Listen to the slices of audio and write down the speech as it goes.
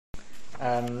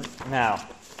Now,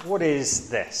 what is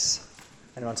this?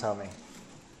 Anyone tell me?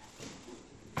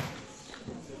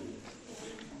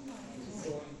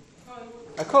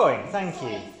 A coin, thank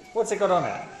you. What's it got on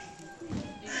it?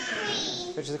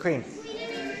 Picture of the Queen.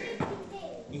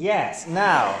 Yes,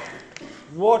 now,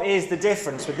 what is the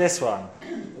difference with this one?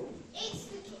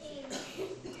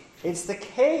 It's the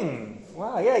king.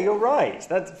 Wow, yeah, you're right.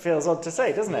 That feels odd to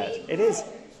say, doesn't it? It is.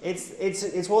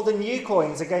 It's what the new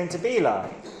coins are going to be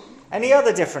like. Any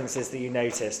other differences that you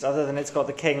noticed, other than it's got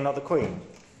the king, not the queen?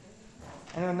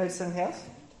 Anyone notice anything else?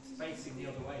 It's facing the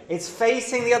other way. It's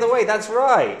facing the other way, that's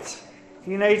right.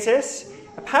 You notice?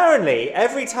 Apparently,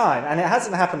 every time, and it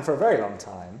hasn't happened for a very long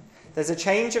time, there's a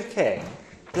change of king,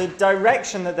 the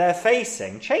direction that they're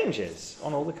facing changes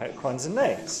on all the coins and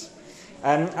notes.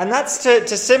 And that's to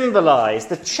symbolise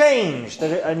the change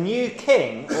that a new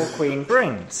king or queen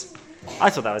brings.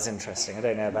 I thought that was interesting. I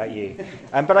don't know about you.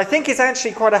 But I think it's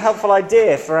actually quite a helpful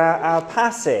idea for our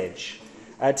passage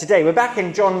today. We're back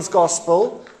in John's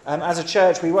Gospel. As a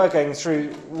church, we were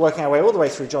working our way all the way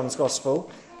through John's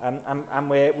Gospel. And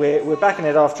we're back in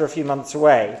it after a few months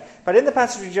away. But in the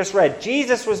passage we just read,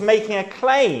 Jesus was making a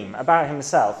claim about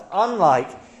himself, unlike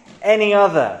any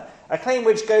other. A claim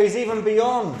which goes even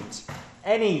beyond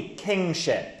any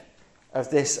kingship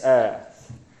of this earth.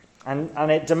 And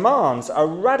it demands a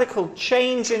radical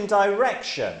change in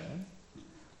direction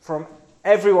from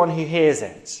everyone who hears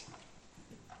it.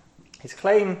 His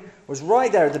claim was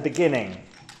right there at the beginning.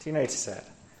 Do you notice it?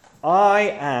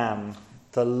 I am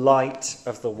the light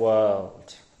of the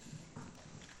world.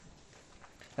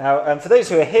 Now, for those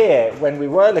who are here, when we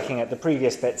were looking at the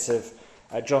previous bits of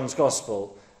John's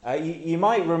Gospel, you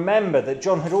might remember that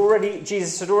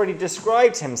Jesus had already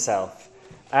described himself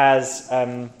as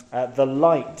the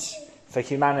light for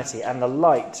humanity and the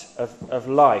light of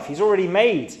life. He's already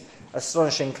made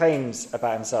astonishing claims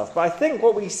about himself. But I think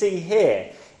what we see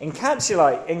here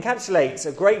encapsulates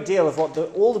a great deal of what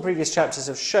all the previous chapters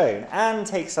have shown and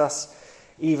takes us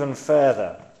even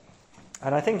further.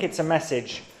 And I think it's a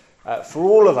message for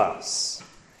all of us,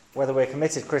 whether we're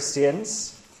committed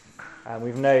Christians, and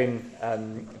we've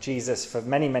known Jesus for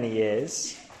many, many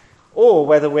years, or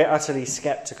whether we're utterly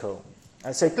sceptical.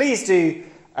 And so please do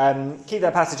keep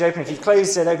that passage open. If you've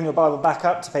closed it, open your Bible back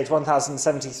up to page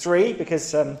 1073,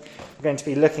 because we're going to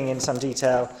be looking in some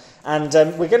detail. And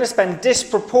we're going to spend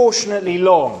disproportionately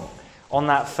long on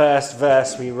that first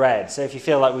verse we read. So if you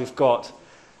feel like we've got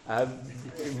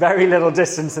very little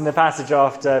distance in the passage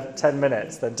after 10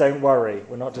 minutes, then don't worry.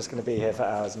 We're not just going to be here for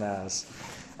hours and hours.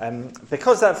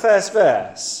 Because that first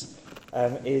verse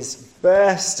is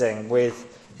bursting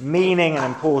with meaning and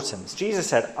importance. Jesus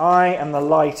said, I am the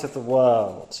light of the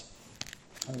world.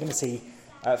 I'm going to see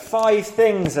 5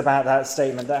 things about that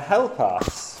statement that help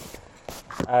us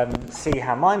see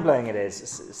how mind-blowing it is,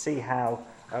 see how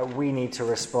we need to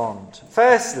respond.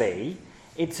 Firstly,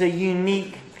 it's a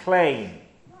unique claim.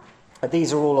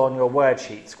 These are all on your word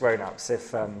sheets, grown-ups,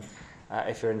 if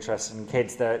you're interested in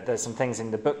kids. There's some things in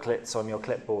the booklets on your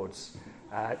clipboards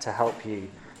to help you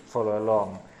follow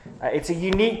along. It's a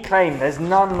unique claim. There's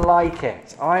none like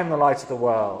it. I am the light of the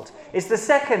world. It's the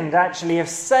second, actually, of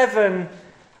 7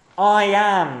 I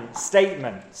am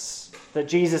statements that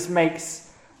Jesus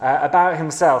makes about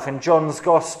himself in John's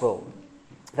Gospel.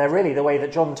 They're really the way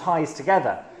that John ties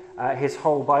together his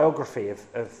whole biography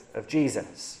of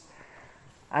Jesus.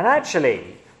 And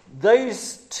actually,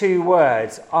 those 2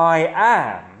 words, I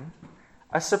am,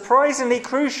 are surprisingly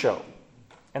crucial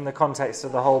in the context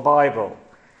of the whole Bible.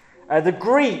 The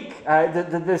Greek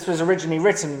that this was originally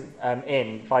written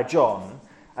in by John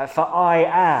for I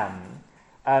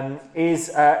am is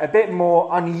a bit more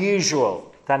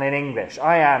unusual than in English.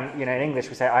 I am, in English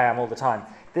we say I am all the time.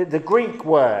 The Greek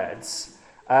words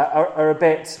are a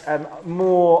bit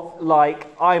more like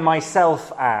I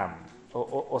myself am,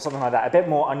 or something like that, a bit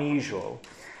more unusual.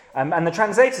 And the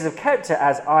translators have kept it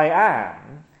as I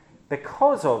am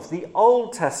because of the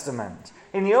Old Testament.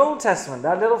 In the Old Testament,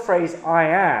 that little phrase I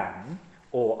am,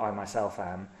 or I myself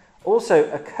am, also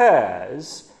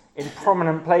occurs in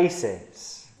prominent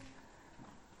places.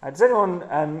 Does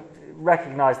anyone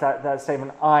recognise that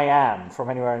statement, I am, from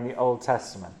anywhere in the Old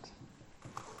Testament?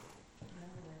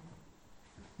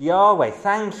 Yahweh,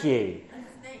 thank you.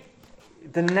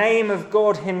 The name of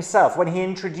God himself, when he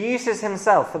introduces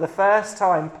himself for the first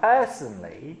time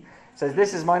personally, says,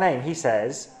 this is my name, he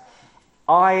says,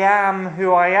 I am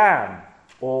who I am,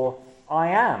 or I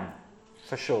am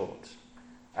for short.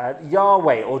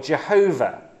 Yahweh or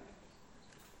Jehovah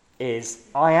is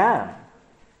I am.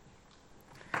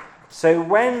 So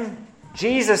when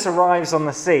Jesus arrives on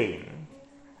the scene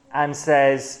and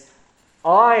says,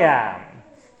 I am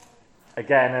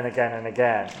again and again and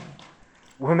again,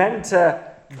 we're meant to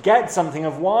get something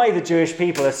of why the Jewish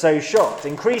people are so shocked,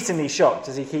 increasingly shocked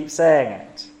as he keeps saying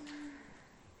it.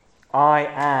 I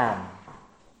am.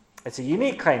 It's a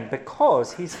unique claim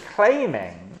because he's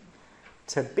claiming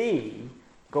to be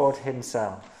God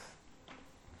himself.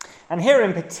 And here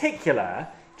in particular,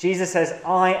 Jesus says,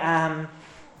 I am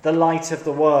the light of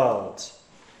the world.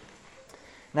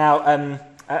 Now,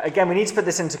 again, we need to put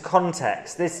this into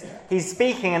context. He's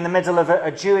speaking in the middle of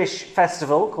a Jewish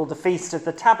festival called the Feast of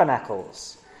the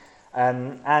Tabernacles.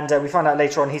 And we find out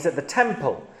later on he's at the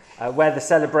temple where the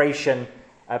celebration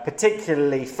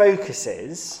particularly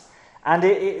focuses. And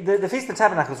the Feast of the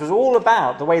Tabernacles was all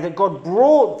about the way that God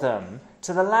brought them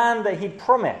to the land that he'd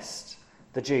promised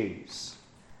the Jews.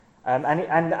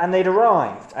 And they'd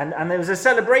arrived. And there was a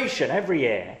celebration every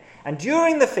year. And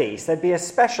during the feast, there'd be a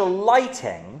special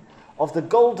lighting of the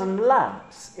golden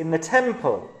lamps in the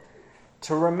temple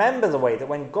to remember the way that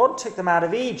when God took them out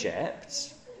of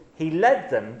Egypt, he led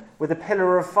them with a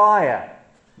pillar of fire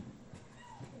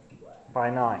by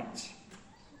night.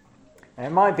 And it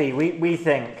might be, we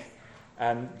think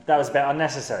that was a bit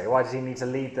unnecessary. Why does he need to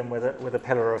lead them with a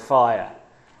pillar of fire?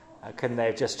 Couldn't they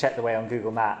have just checked the way on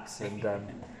Google Maps and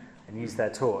used their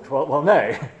torch? Well,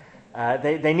 no.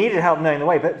 They needed help knowing the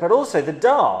way. But also the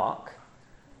dark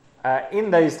in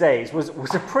those days was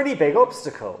a pretty big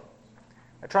obstacle.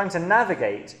 Trying to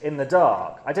navigate in the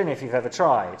dark. I don't know if you've ever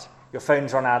tried. Your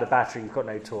phone's run out of battery, you've got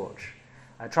no torch.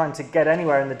 Trying to get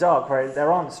anywhere in the dark where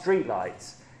there aren't street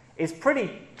lights is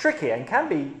pretty tricky and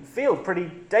can feel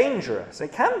pretty dangerous.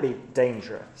 It can be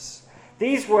dangerous.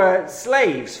 These were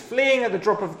slaves fleeing at the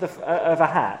drop of a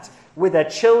hat with their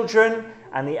children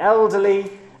and the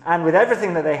elderly and with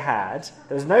everything that they had.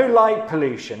 There was no light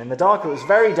pollution. In the dark, it was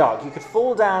very dark. You could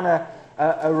fall down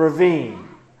a ravine.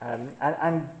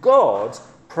 And God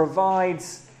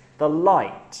provides the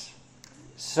light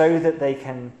so that they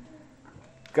can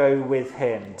go with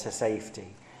him to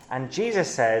safety. And Jesus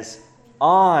says,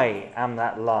 I am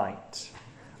that light.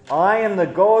 I am the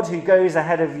God who goes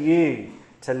ahead of you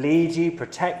to lead you,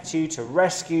 protect you, to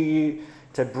rescue you,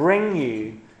 to bring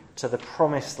you to the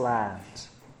promised land.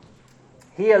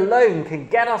 He alone can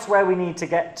get us where we need to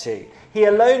get to. He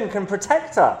alone can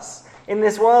protect us in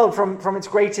this world from its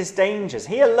greatest dangers.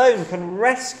 He alone can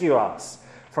rescue us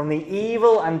from the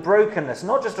evil and brokenness,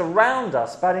 not just around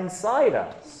us, but inside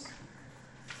us.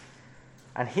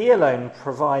 And he alone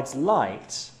provides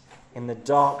light in the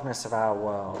darkness of our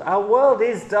world. Our world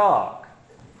is dark.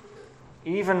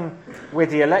 Even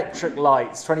with the electric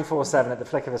lights 24/7 at the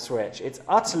flick of a switch, it's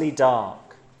utterly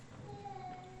dark.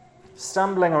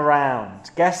 Stumbling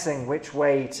around, guessing which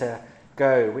way to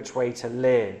go, which way to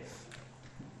live.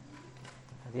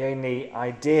 The only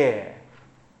idea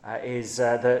is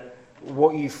that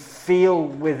what you feel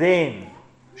within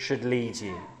should lead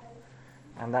you.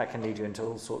 And that can lead you into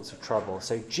all sorts of trouble.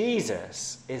 So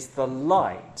Jesus is the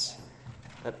light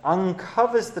that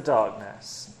uncovers the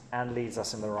darkness and leads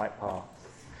us in the right path.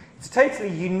 It's a totally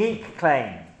unique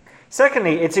claim.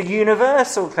 Secondly, it's a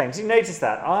universal claim. Do you notice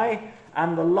that? I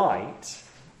am the light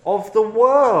of the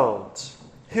world.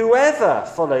 Whoever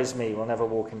follows me will never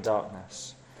walk in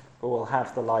darkness, but will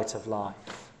have the light of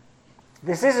life.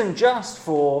 This isn't just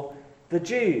for the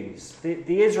Jews,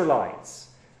 the Israelites,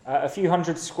 a few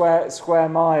hundred square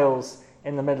miles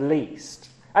in the Middle East.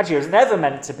 Actually, it was never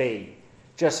meant to be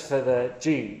just for the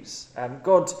Jews.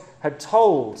 God had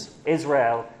told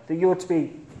Israel that you ought to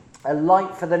be a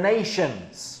light for the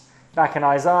nations back in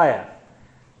Isaiah.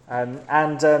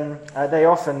 And they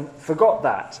often forgot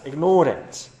that, ignored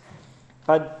it.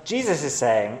 But Jesus is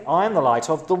saying, I am the light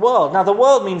of the world. Now, the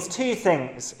world means two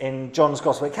things in John's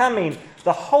Gospel. It can mean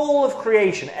the whole of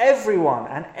creation, everyone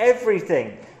and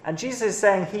everything. And Jesus is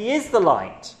saying he is the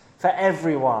light for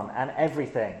everyone and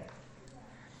everything.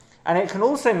 And it can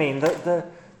also mean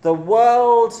that the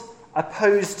world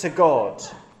opposed to God,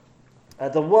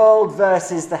 the world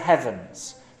versus the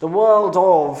heavens, the world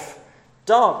of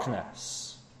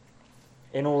darkness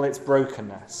in all its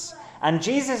brokenness. And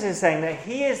Jesus is saying that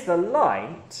he is the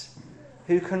light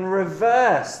who can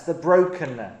reverse the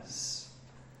brokenness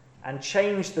and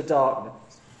change the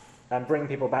darkness and bring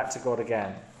people back to God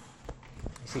again. You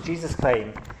see, Jesus'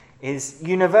 claim is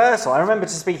universal. I remember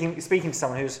speaking to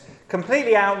someone who was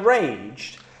completely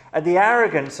outraged at the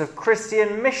arrogance of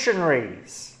Christian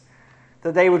missionaries,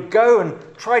 that they would go and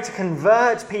try to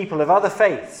convert people of other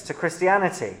faiths to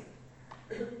Christianity.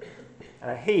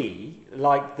 He,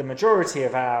 like the majority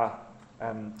of our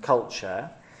culture,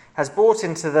 has bought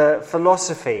into the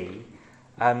philosophy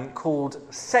called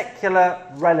secular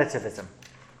relativism.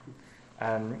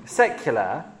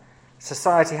 Secular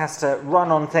society has to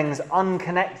run on things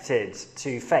unconnected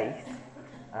to faith,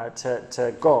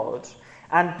 to God,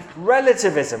 and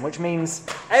relativism, which means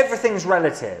everything's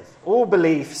relative. All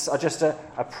beliefs are just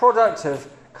a product of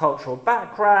cultural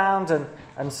background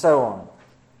and so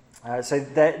on. So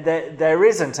there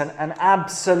isn't an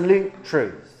absolute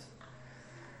truth.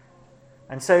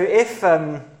 And so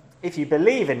if you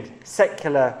believe in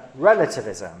secular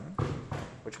relativism,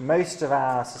 which most of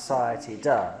our society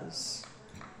does,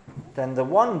 then the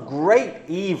one great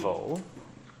evil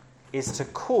is to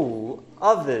call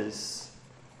others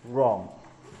wrong,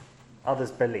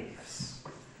 others' beliefs,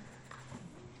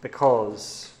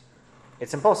 because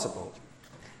it's impossible.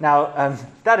 Now,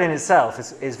 that in itself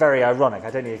is very ironic.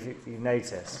 I don't know if you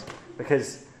noticed,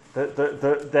 because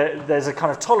there's a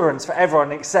kind of tolerance for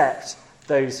everyone except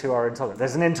those who are intolerant.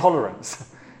 There's an intolerance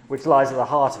which lies at the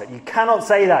heart of it. You cannot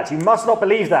say that. You must not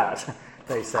believe that,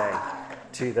 they say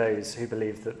to those who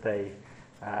believe that they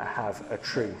have a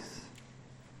truth.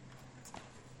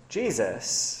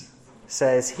 Jesus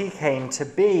says he came to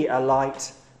be a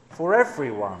light for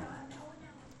everyone,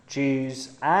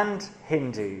 Jews and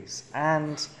Hindus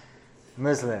and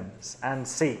Muslims and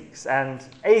Sikhs and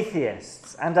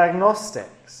atheists and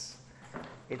agnostics.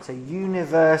 It's a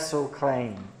universal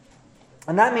claim.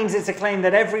 And that means it's a claim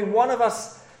that every one of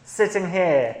us sitting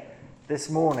here this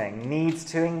morning needs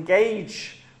to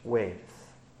engage with.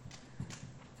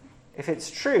 If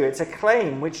it's true, it's a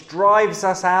claim which drives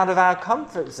us out of our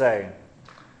comfort zone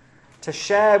to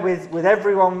share with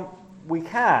everyone we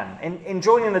can. In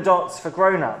joining the dots for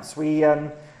grown-ups, we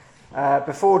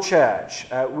before church,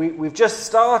 we've just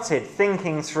started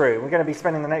thinking through. We're going to be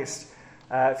spending the next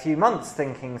few months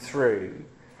thinking through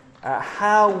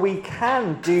how we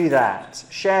can do that,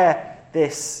 share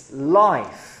this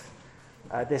life,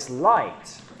 this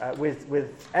light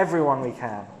with everyone we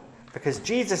can. Because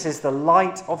Jesus is the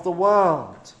light of the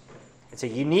world. It's a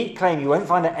unique claim. You won't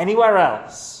find it anywhere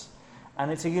else.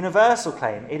 And it's a universal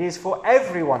claim. It is for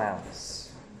everyone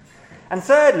else. And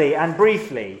thirdly, and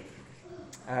briefly,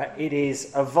 it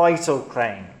is a vital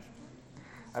claim.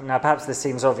 Now, perhaps this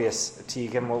seems obvious to you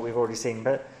given what we've already seen,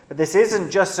 but this isn't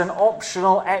just an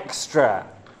optional extra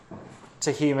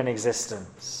to human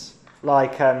existence.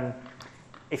 Like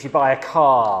if you buy a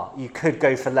car, you could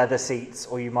go for leather seats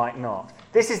or you might not.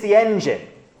 This is the engine.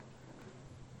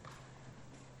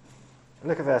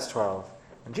 Look at verse 12.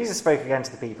 When Jesus spoke again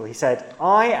to the people, he said,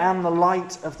 "I am the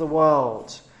light of the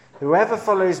world. Whoever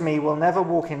follows me will never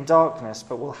walk in darkness,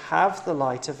 but will have the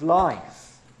light of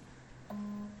life."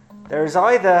 There is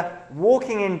either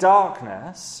walking in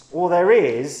darkness, or there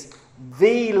is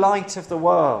the light of the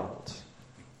world,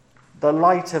 the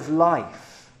light of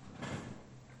life.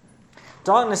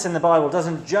 Darkness in the Bible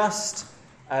doesn't just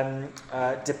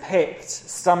depict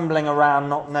stumbling around,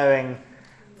 not knowing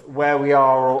where we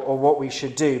are or what we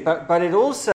should do, but it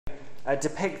also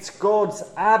depicts God's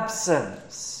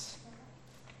absence,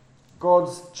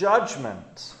 God's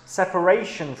judgment,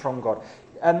 separation from God.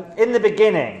 In the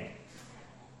beginning,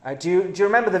 do you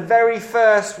remember the very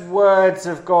first words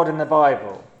of God in the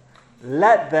Bible?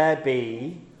 Let there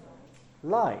be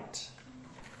light.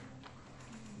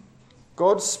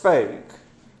 God spoke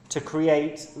to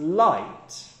create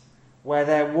light where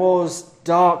there was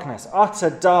darkness, utter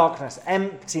darkness,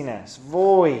 emptiness,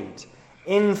 void,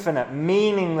 infinite,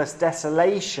 meaningless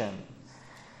desolation.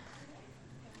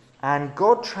 And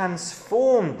God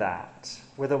transformed that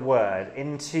with a word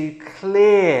into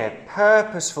clear,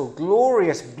 purposeful,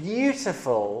 glorious,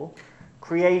 beautiful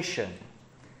creation.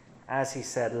 As he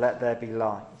said, let there be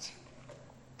light.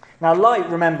 Now, light,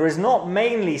 remember, is not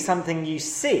mainly something you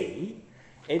see.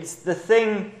 It's the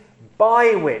thing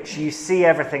by which you see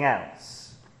everything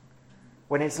else.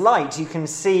 When it's light, you can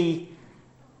see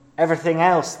everything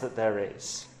else that there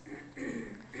is.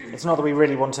 It's not that we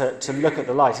really want to look at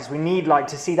the light. It's we need light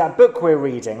to see that book we're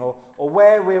reading, or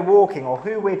where we're walking, or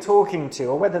who we're talking to,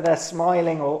 or whether they're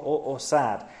smiling or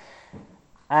sad.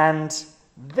 And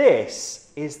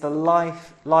this is the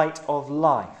light of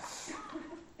life.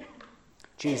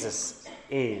 Jesus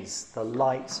is the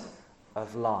light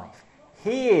of life.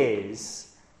 He is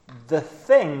the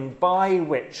thing by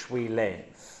which we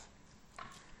live.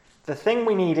 The thing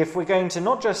we need if we're going to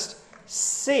not just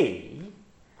see,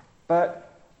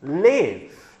 but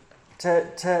live,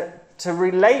 to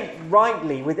relate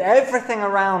rightly with everything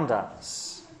around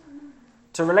us,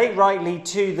 to relate rightly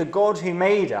to the God who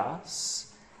made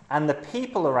us and the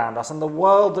people around us and the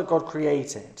world that God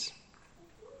created.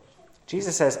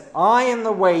 Jesus says, I am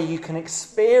the way you can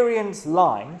experience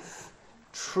life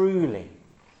truly.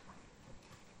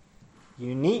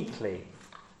 Uniquely,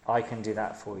 I can do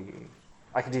that for you.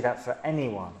 I can do that for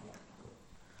anyone.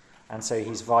 and so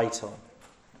he's vital.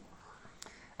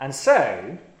 And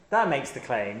so, that makes the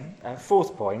claim,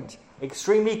 fourth point,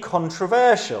 extremely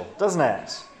controversial, doesn't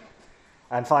it?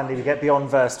 And finally, we get beyond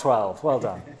verse 12. Well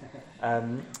done.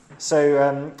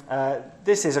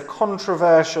 This is a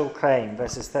controversial claim,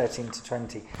 verses 13 to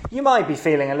 20. You might be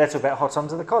feeling a little bit hot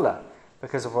under the collar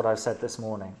because of what I've said this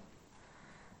morning.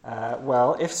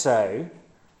 Well, if so,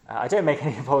 I don't make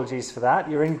any apologies for that.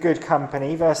 You're in good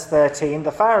company. Verse 13,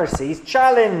 the Pharisees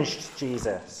challenged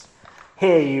Jesus.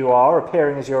 Here you are,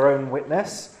 appearing as your own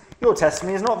witness. Your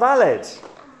testimony is not valid.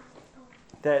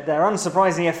 They're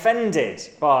unsurprisingly offended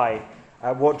by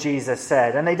what Jesus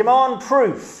said, and they demand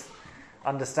proof,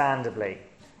 understandably,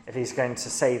 if he's going to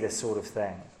say this sort of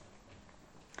thing.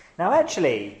 Now,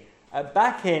 actually,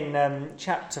 back in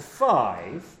chapter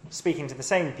 5, speaking to the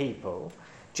same people,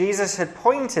 Jesus had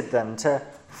pointed them to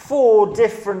 4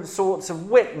 different sorts of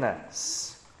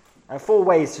witness. 4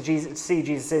 ways to see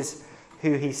Jesus is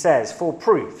who he says, 4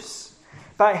 proofs.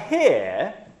 But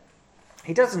here,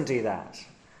 he doesn't do that.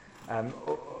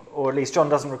 Or at least John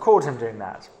doesn't record him doing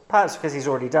that. Perhaps because he's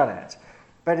already done it.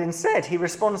 But instead, he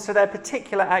responds to their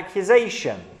particular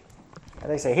accusation.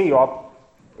 And they say, here you are,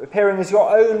 appearing as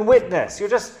your own witness. You're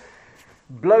just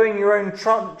blowing your own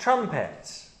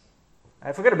trumpet.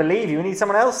 If we're going to believe you, we need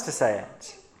someone else to say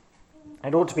it.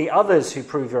 It ought to be others who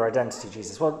prove your identity,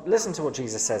 Jesus. Well, listen to what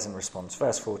Jesus says in response.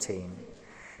 Verse 14.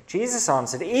 Jesus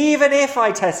answered, even if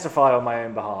I testify on my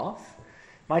own behalf,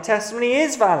 my testimony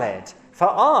is valid, for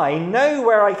I know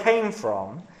where I came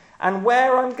from and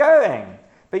where I'm going.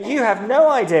 But you have no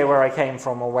idea where I came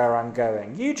from or where I'm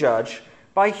going. You judge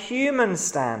by human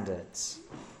standards.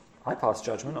 I pass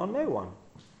judgment on no one.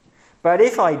 But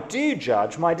if I do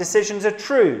judge, my decisions are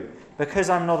true, because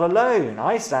I'm not alone.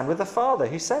 I stand with the Father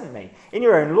who sent me. In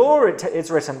your own law,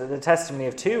 it's written that the testimony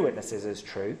of 2 witnesses is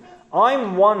true.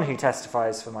 I'm one who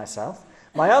testifies for myself.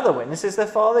 My other witness is the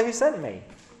Father who sent me.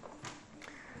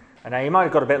 And now you might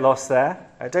have got a bit lost there.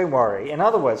 Don't worry. In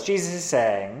other words, Jesus is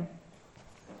saying,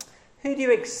 who do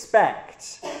you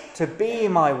expect to be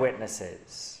my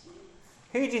witnesses?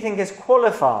 Who do you think is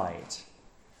qualified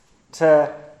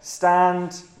to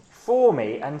stand for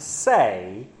me and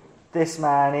say, this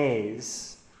man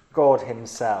is God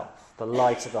himself, the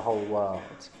light of the whole world?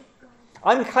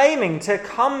 I'm claiming to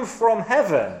come from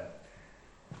heaven.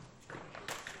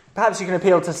 Perhaps you can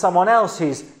appeal to someone else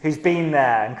who's been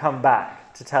there and come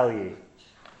back to tell you.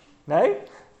 No?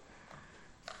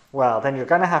 Well, then you're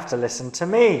going to have to listen to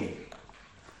me.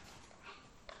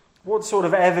 What sort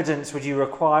of evidence would you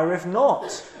require if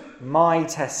not my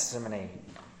testimony?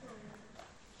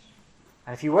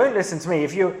 And if you won't listen to me,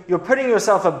 if you're putting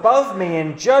yourself above me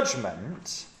in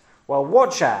judgment, well,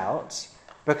 watch out,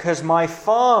 because my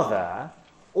Father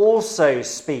also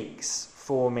speaks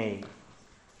for me.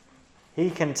 He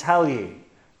can tell you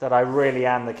that I really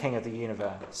am the King of the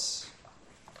universe.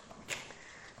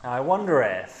 Now, I wonder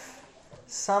if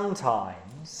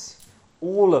sometimes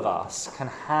all of us can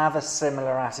have a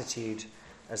similar attitude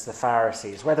as the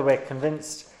Pharisees, whether we're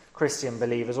convinced Christian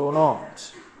believers or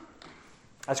not.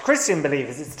 As Christian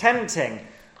believers, it's tempting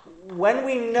when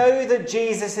we know that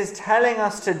Jesus is telling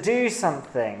us to do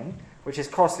something which is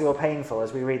costly or painful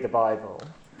as we read the Bible.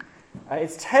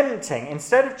 It's tempting,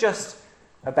 instead of just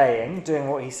obeying, doing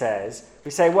what he says, we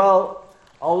say, well,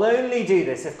 I'll only do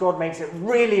this if God makes it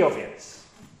really obvious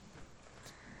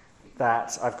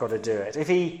that I've got to do it. If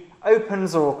he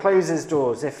opens or closes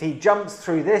doors, if he jumps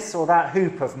through this or that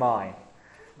hoop of mine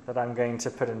that I'm going to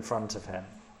put in front of him.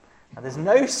 And there's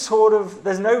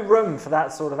no room for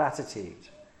that sort of attitude.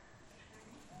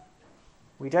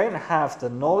 We don't have the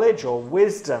knowledge or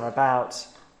wisdom about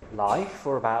life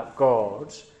or about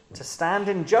God to stand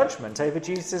in judgment over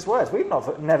Jesus' words. We've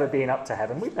never been up to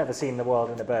heaven. We've never seen the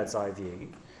world in a bird's eye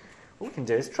view. All we can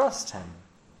do is trust him.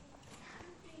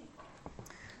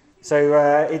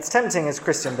 So it's tempting as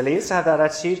Christian believers to have that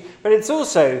attitude, but it's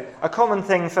also a common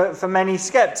thing for many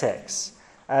skeptics.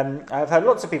 I've heard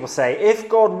lots of people say, if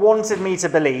God wanted me to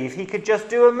believe, he could just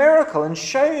do a miracle and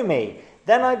show me.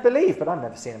 Then I'd believe, but I've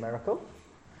never seen a miracle.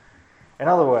 In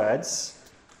other words,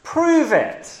 prove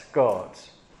it, God.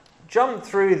 Jump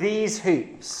through these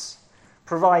hoops.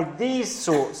 Provide these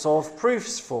sorts of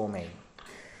proofs for me.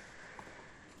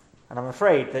 And I'm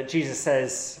afraid that Jesus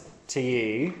says to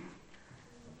you,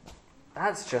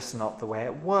 that's just not the way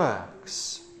it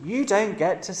works. You don't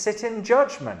get to sit in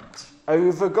judgment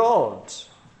over God.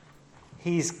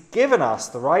 He's given us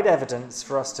the right evidence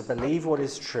for us to believe what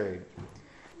is true.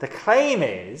 The claim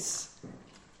is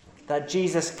that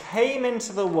Jesus came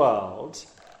into the world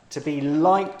to be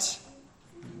light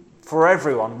for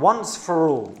everyone, once for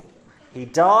all. He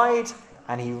died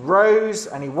and he rose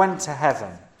and he went to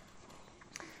heaven.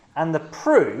 And the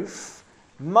proof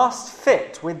must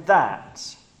fit with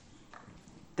that,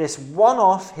 this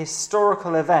one-off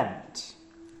historical event,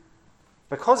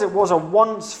 because it was a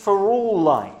once-for-all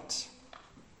light.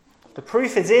 The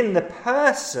proof is in the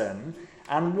person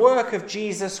and work of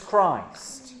Jesus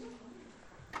Christ.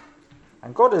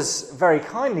 And God has very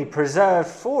kindly preserved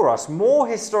for us more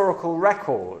historical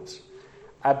record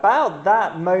about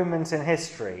that moment in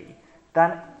history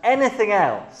than anything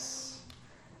else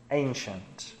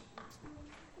ancient.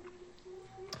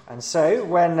 And so,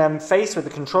 when faced with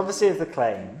the controversy of the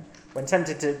claim, when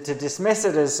tempted to dismiss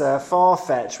it as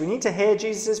far-fetched, we need to hear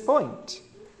Jesus' point.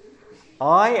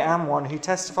 I am one who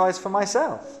testifies for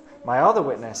myself. My other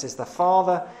witness is the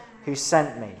Father who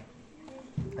sent me.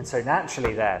 And so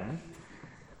naturally then,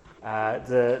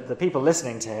 the people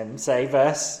listening to him say,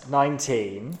 verse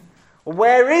 19,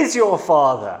 where is your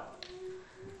Father?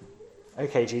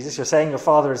 Okay, Jesus, you're saying your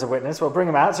Father is a witness. Well, bring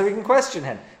him out so we can question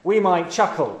him. We might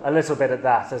chuckle a little bit at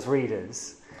that as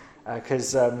readers,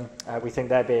 because we think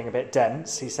they're being a bit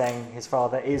dense. He's saying his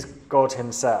Father is God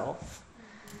himself.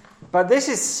 But this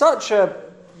is such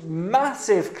a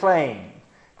massive claim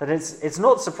that it's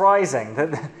not surprising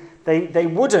that they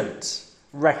wouldn't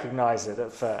recognize it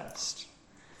at first.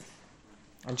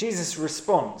 And Jesus'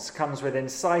 response comes with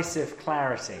incisive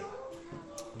clarity.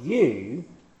 You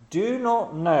do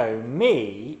not know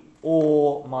me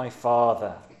or my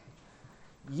Father.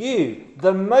 You,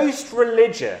 the most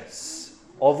religious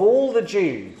of all the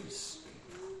Jews,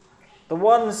 the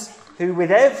ones who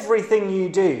with everything you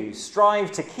do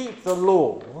strive to keep the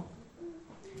law,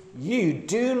 you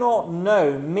do not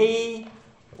know me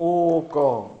or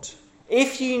God.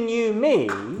 If you knew me,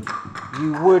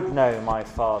 you would know my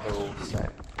Father also.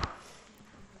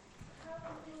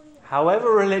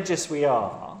 However religious we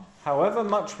are, however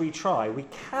much we try, we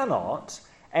cannot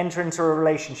enter into a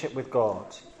relationship with God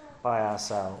by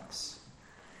ourselves.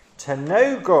 To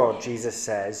know God, Jesus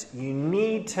says, you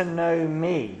need to know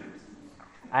me.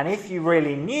 And if you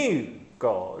really knew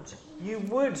God, you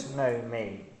would know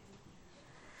me.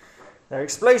 They're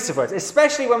explosive words,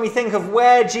 especially when we think of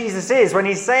where Jesus is when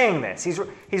he's saying this.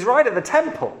 He's right at the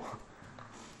temple,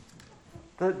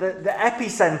 the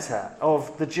epicenter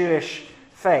of the Jewish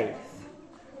faith.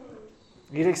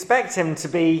 You'd expect him to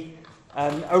be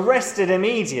arrested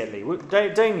immediately,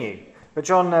 don't you? But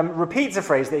John repeats a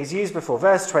phrase that he's used before,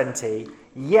 verse 20,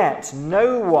 yet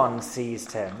no one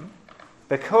seized him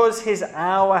because his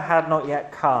hour had not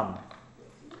yet come.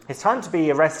 His time to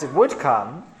be arrested would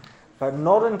come, but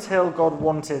not until God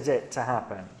wanted it to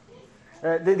happen.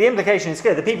 The implication is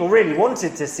clear. The people really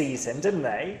wanted to seize him, didn't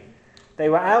they? They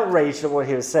were outraged at what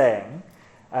he was saying,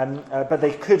 but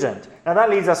they couldn't. Now that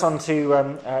leads us on to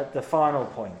the final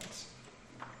point.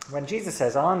 When Jesus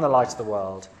says, I am the light of the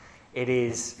world, it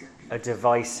is a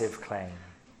divisive claim.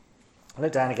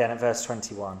 Look down again at verse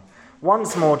 21.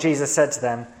 Once more Jesus said to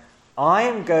them, I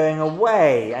am going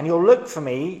away, and you'll look for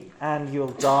me, and you'll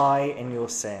die in your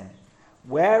sin.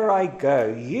 Where I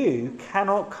go, you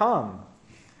cannot come.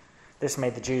 This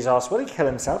made the Jews ask, will he kill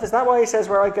himself? Is that why he says,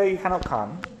 where I go, you cannot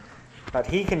come? But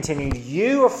he continued,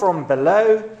 you are from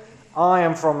below, I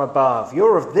am from above.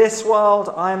 You're of this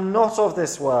world, I am not of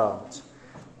this world.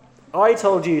 I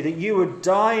told you that you would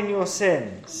die in your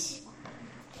sins.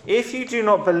 If you do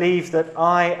not believe that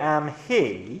I am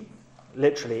he,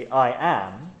 literally, I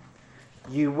am,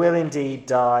 you will indeed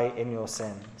die in your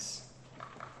sins.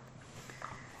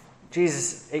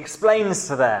 Jesus explains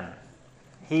to them,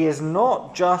 he is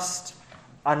not just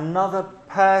another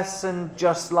person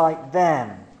just like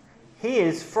them. He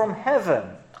is from heaven,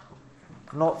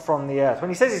 not from the earth. When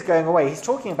he says he's going away, he's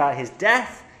talking about his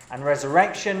death and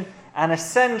resurrection and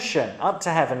ascension up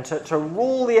to heaven to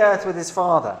rule the earth with his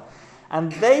Father.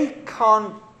 And they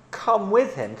can't come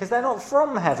with him because they're not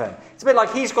from heaven. It's a bit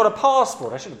like he's got a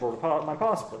passport. I should have brought my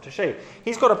passport to show you.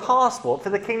 He's got a passport for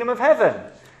the kingdom of heaven,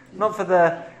 not for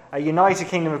the United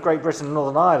Kingdom of Great Britain and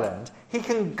Northern Ireland. He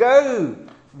can go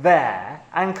there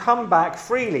and come back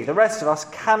freely. The rest of us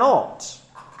cannot.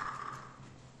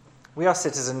 We are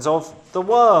citizens of the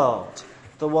world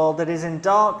that is in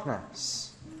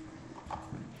darkness.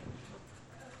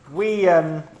 We,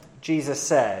 Jesus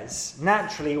says,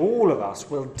 naturally all of us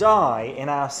will die in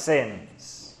our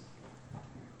sins.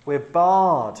 We're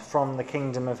barred from the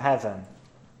kingdom of heaven,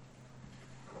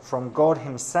 from God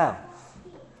himself,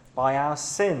 by our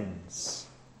sins.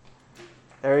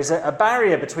 There is a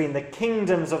barrier between the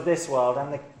kingdoms of this world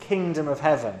and the kingdom of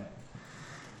heaven.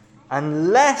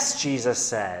 Unless, Jesus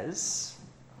says,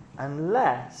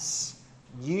 unless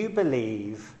you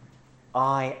believe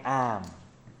I am.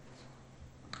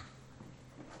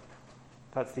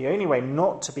 That's the only way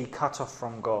not to be cut off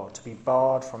from God, to be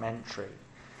barred from entry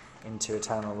into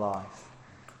eternal life.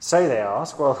 So they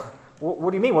ask, well,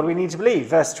 what do you mean? What do we need to believe?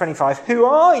 Verse 25, who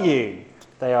are you?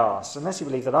 They asked. Unless you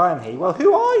believe that I am he. Well,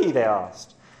 who are you? They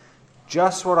asked.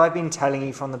 Just what I've been telling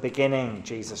you from the beginning,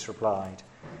 Jesus replied.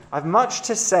 I've much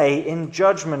to say in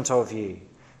judgment of you,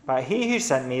 but he who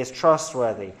sent me is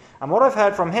trustworthy, and what I've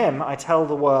heard from him I tell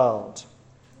the world.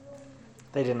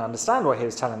 They didn't understand what he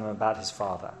was telling them about his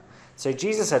Father. So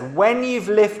Jesus said, when you've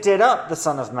lifted up the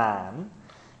Son of Man,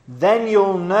 then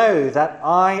you'll know that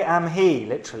I am he,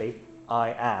 literally,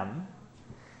 I am,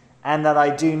 and that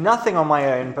I do nothing on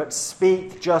my own, but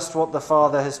speak just what the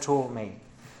Father has taught me.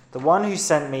 The one who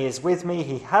sent me is with me.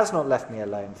 He has not left me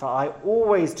alone, for I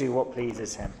always do what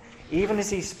pleases him. Even as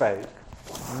he spoke,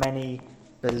 many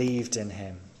believed in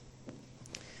him.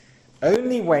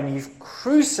 Only when you've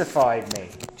crucified me,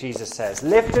 Jesus says,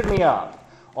 lifted me up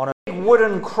on a big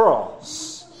wooden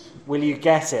cross, will you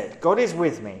get it. God is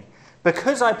with me.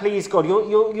 Because I please God,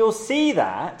 you'll see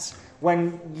that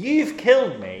when you've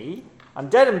killed me, I'm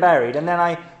dead and buried, and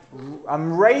then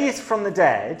I'm raised from the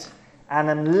dead and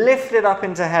am lifted up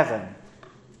into heaven.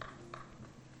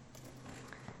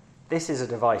 This is a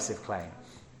divisive claim.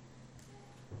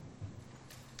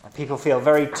 People feel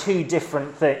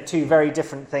two very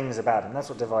different things about him. That's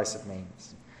what divisive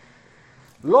means.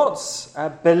 Lots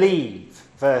believe,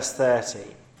 verse 30,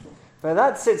 but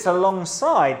that sits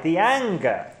alongside the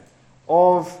anger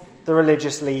of the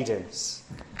religious leaders.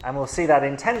 And we'll see that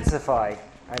intensify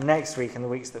next week and the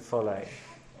weeks that follow.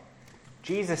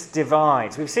 Jesus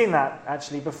divides. We've seen that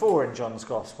actually before in John's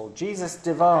Gospel. Jesus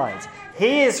divides.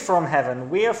 He is from heaven,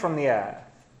 we are from the earth.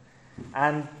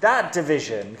 And that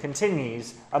division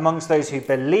continues amongst those who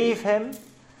believe him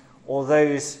or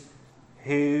those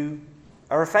who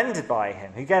are offended by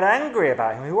him, who get angry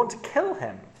about him, who want to kill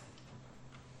him.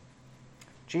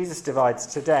 Jesus divides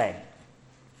today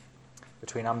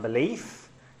between unbelief,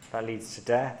 that leads to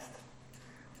death,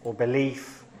 or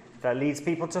belief that leads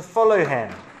people to follow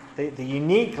him. The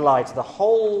unique light of the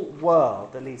whole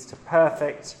world that leads to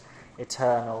perfect,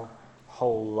 eternal,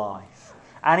 whole life.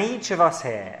 And each of us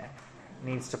here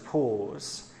needs to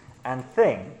pause and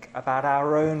think about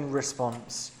our own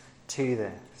response to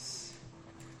this.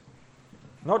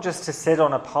 Not just to sit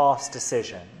on a past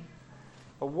decision,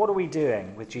 but what are we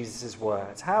doing with Jesus'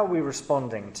 words? How are we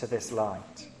responding to this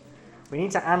light? We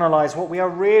need to analyse what we are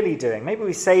really doing. Maybe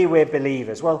we say we're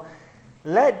believers. Well,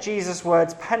 let Jesus'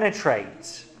 words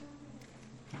penetrate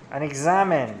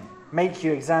and make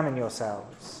you examine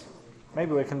yourselves.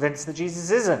 Maybe we're convinced that Jesus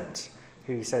isn't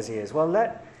who he says he is. Well,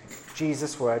 let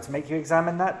Jesus' words make you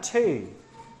examine that too.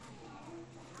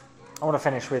 I want to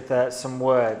finish with some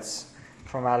words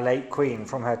from our late Queen,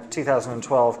 from her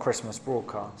 2012 Christmas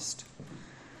broadcast.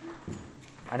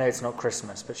 I know it's not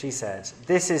Christmas, but she said,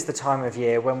 "This is the time of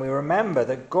year when we remember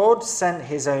that God sent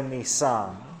his only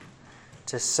Son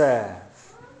to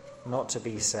serve, not to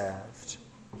be served."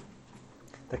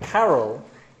 The carol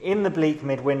in the bleak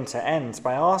midwinter ends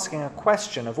by asking a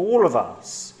question of all of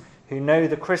us who know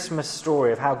the Christmas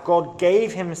story of how God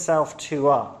gave himself to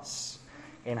us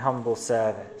in humble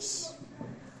service.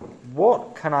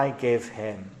 What can I give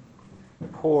him,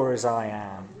 poor as I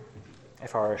am?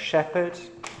 If I were a shepherd,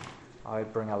 I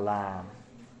would bring a lamb.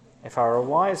 If I were a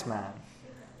wise man,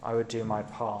 I would do my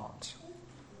part.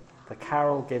 The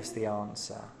carol gives the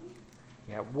answer.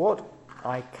 Yet what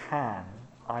I can,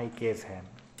 I give him.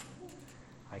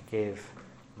 I give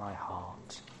my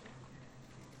heart.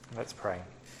 Let's pray.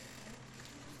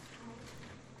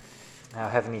 Our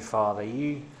Heavenly Father,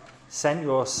 you sent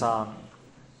your Son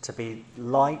to be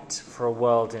light for a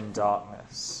world in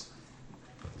darkness.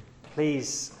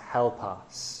 Please help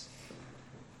us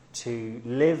to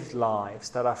live lives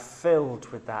that are filled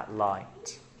with that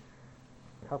light.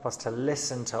 Help us to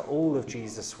listen to all of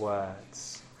Jesus'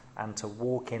 words and to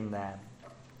walk in them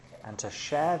and to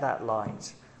share that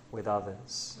light with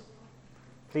others.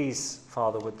 Please,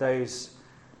 Father, with those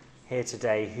here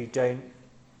today who don't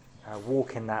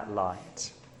walk in that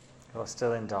light, who are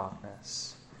still in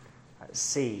darkness,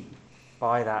 see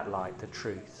by that light the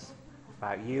truth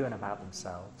about you and about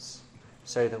themselves,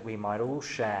 so that we might all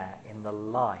share in the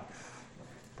life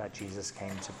that Jesus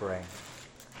came to bring,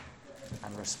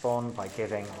 and respond by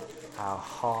giving our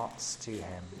hearts to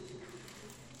him.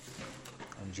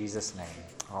 In Jesus' name,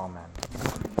 amen.